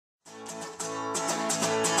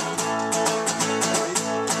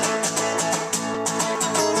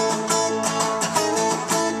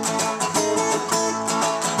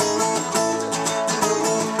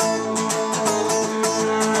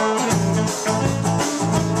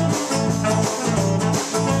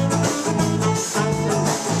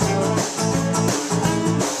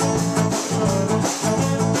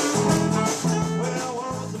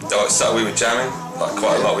jamming, like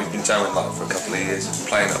quite a lot. We've been jamming like for a couple of years,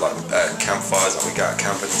 playing at like campfires, like we go out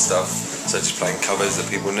camping and stuff. So just playing covers that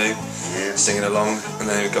people knew, singing along, and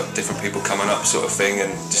then we've got different people coming up, sort of thing, and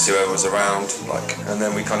just whoever was around, like. And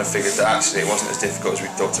then we kind of figured that actually it wasn't as difficult as we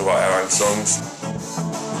thought to write our own songs.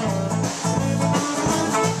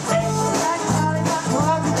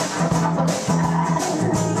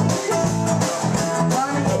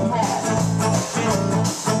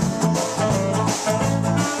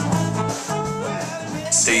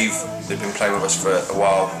 Steve had been playing with us for a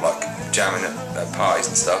while, like jamming at parties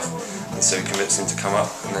and stuff, and so we convinced him to come up.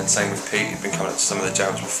 And then same with Pete, he'd been coming up to some of the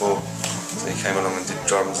jams before, so he came along and did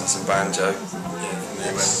drums and some banjo.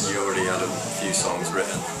 Yeah, when you already had a few songs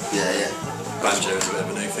written. Yeah. Banjo was a bit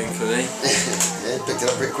of a new thing for me. Yeah, picked it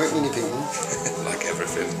up pretty quick when you people. Like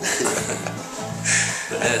everything.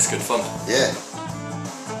 But yeah, it's good fun. Yeah.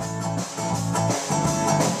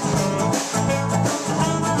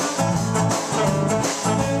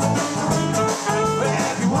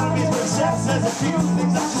 There's a few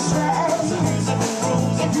things I should stress. Music and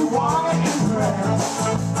rules if you want to impress.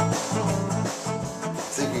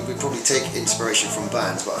 I think we probably take inspiration from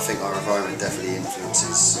bands, but I think our environment definitely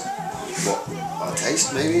influences what our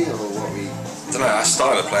taste, maybe, or what we. I don't know, our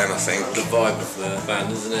style of playing, I think. The vibe of the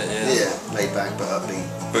band, isn't it? Yeah, laid back but upbeat.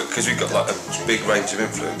 But because we've got like a big range of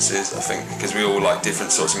influences, I think, because we all like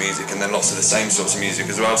different sorts of music, and then lots of the same sorts of music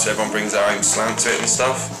as well. So everyone brings their own slant to it and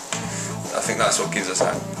stuff. I think that's what gives us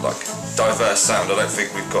that like diverse sound. I don't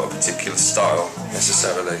think we've got a particular style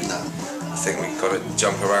necessarily. No. I think we've got to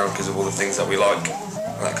jump around because of all the things that we like,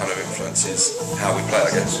 and that kind of influences how we play,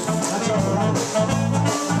 I guess.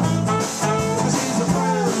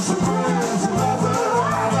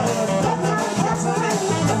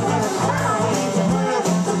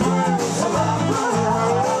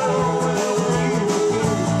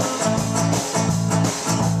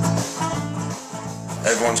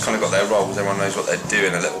 Everyone's kind of got their roles, everyone knows what they're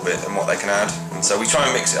doing a little bit and what they can add. And so we try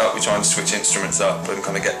and mix it up, we try and switch instruments up and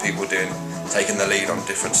kind of get people taking the lead on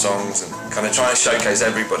different songs and kind of trying to showcase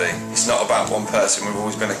everybody. It's not about one person, we've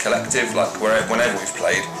always been a collective, like whenever we've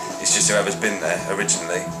played, it's just whoever's been there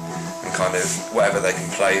originally and kind of whatever they can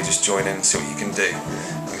play, just join in and see what you can do.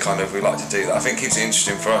 And kind of we like to do that. I think it keeps it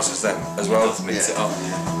interesting for us as well. To mix it up.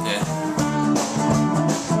 Yeah.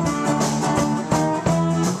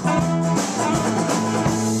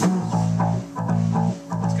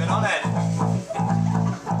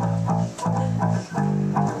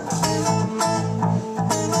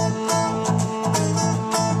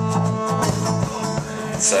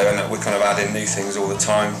 So we're kind of adding new things all the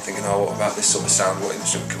time, thinking, oh, what about this sort of sound, what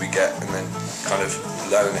instrument could we get, and then kind of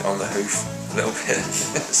learning it on the hoof a little bit.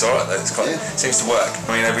 It's alright though, it seems to work.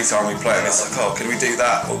 I mean, every time we play it, it's like, oh, can we do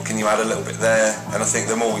that, or can you add a little bit there? And I think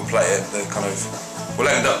the more we play it, the kind of, we'll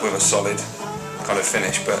end up with a solid kind of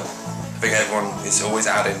finish, but I think everyone is always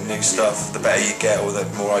adding new stuff. The better you get, or the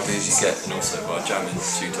more ideas you get. And also by jamming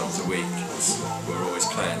 2 times a week, we're always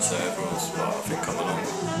playing, so everyone's, I think, come along.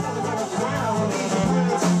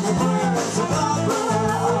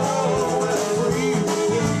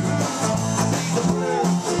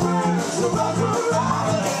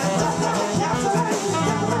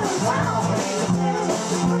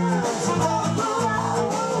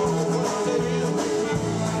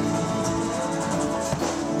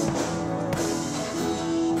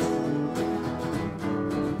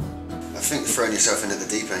 I think throwing yourself in at the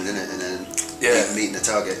deep end, innit, and then meeting the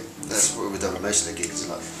target. That's what we've done with most of the gigs.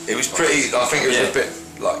 Like, it was pretty. I think it was a bit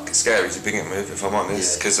like scary to begin with, if I'm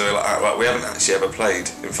honest, because we were like, well, we haven't actually ever played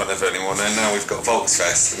in front of anyone, and now we've got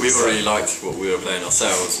Volksfest. We really liked what we were playing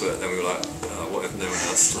ourselves, but then we were like, what if no one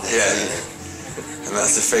else? And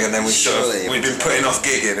that's the thing. And then we've been putting off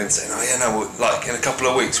gigging and saying, oh yeah, no, like in a couple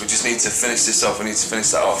of weeks we just need to finish this off. We need to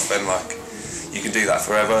finish that off, and like you can do that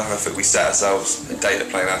forever. I think we set ourselves a date of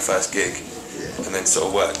playing our first gig, and then sort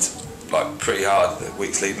of worked like pretty hard the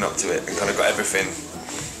weeks leading up to it, and kind of got everything.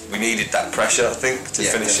 We needed that pressure, I think, to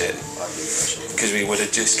finish it, because we would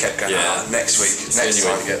have just kept going. Next week, next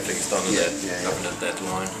time to get things done, having a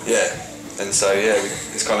deadline. And so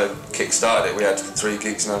it's kind of kick-started it. We had 3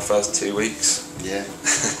 gigs in our first 2 weeks. Yeah.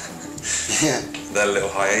 Then a little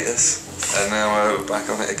hiatus, and now we're back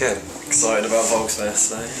on it again. Excited about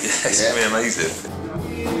Volksfest, eh? Yeah, it's gonna be amazing.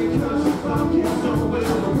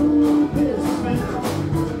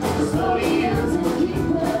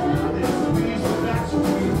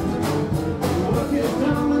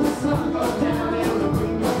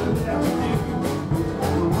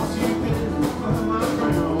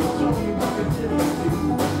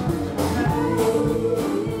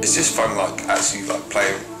 It's just fun, like actually like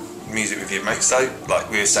playing music with your mates though. Like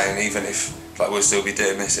we were saying, even if like we'll still be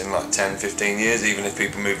doing this in like 10, 15 years, even if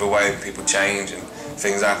people move away and people change and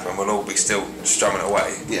things happen, we'll all be still strumming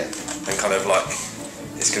away. Yeah. And kind of like,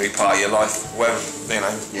 it's going to be part of your life, whether, you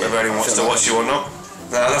know, whether anyone wants to watch you or not.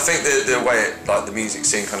 No, and I think the way like the music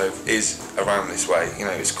scene kind of is around this way, you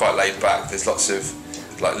know, it's quite laid back. There's lots of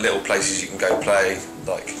like little places you can go play,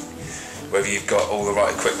 like whether you've got all the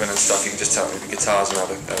right equipment and stuff, you can just take maybe guitars and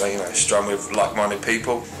have a you know, strum with like-minded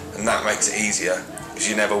people, and that makes it easier because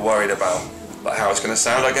you're never worried about like how it's going to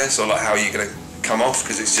sound, I guess, or like how you're going to come off,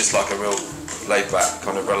 because it's just like a real laid-back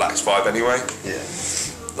kind of relaxed vibe anyway. Yeah.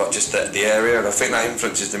 Like just the area, and I think that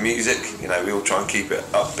influences the music. You know, we all try and keep it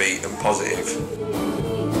upbeat and positive.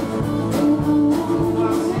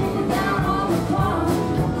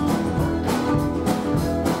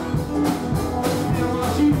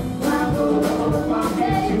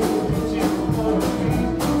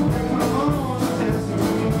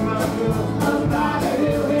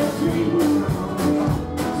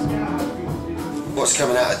 What's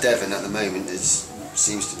coming out of Devon at the moment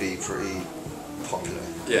seems to be pretty popular.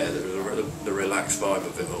 Yeah, the relaxed vibe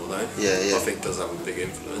of it all, though. Yeah. I think does have a big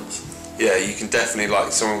influence. Yeah, you can definitely,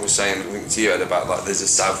 like someone was saying, I think to you about like there's a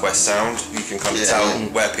southwest sound. You can kind of tell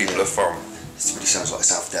where people are from. It really sounds like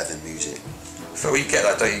South-Devon music. I feel you get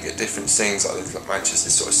that, don't you? You get different scenes, like there's like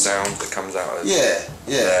Manchester sort of sound that comes out of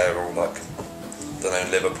there, or like, I don't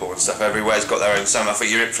know, Liverpool and stuff. Everywhere's got their own sound. I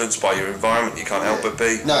think you're influenced by your environment, you can't help but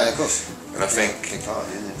be. No, of course. And I think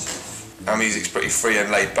Yeah, our music's pretty free and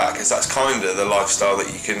laid back, because that's kind of the lifestyle that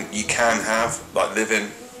you can have, like living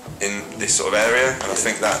in this sort of area. And I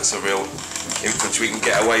think that's a real influence. We can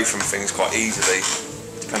get away from things quite easily,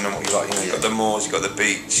 depending on what you like. You know, you've got the moors, you've got the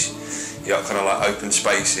beach, you got kind of like open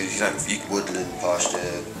spaces. You woodland,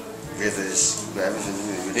 pasture, rivers, everything.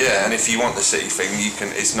 Yeah, and if you want the city thing, you can.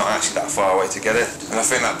 It's not actually that far away to get it. And I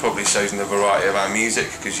think that probably shows in the variety of our music,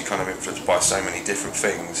 because you're kind of influenced by so many different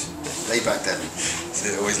things. Laid back then.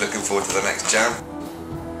 So always looking forward to the next jam.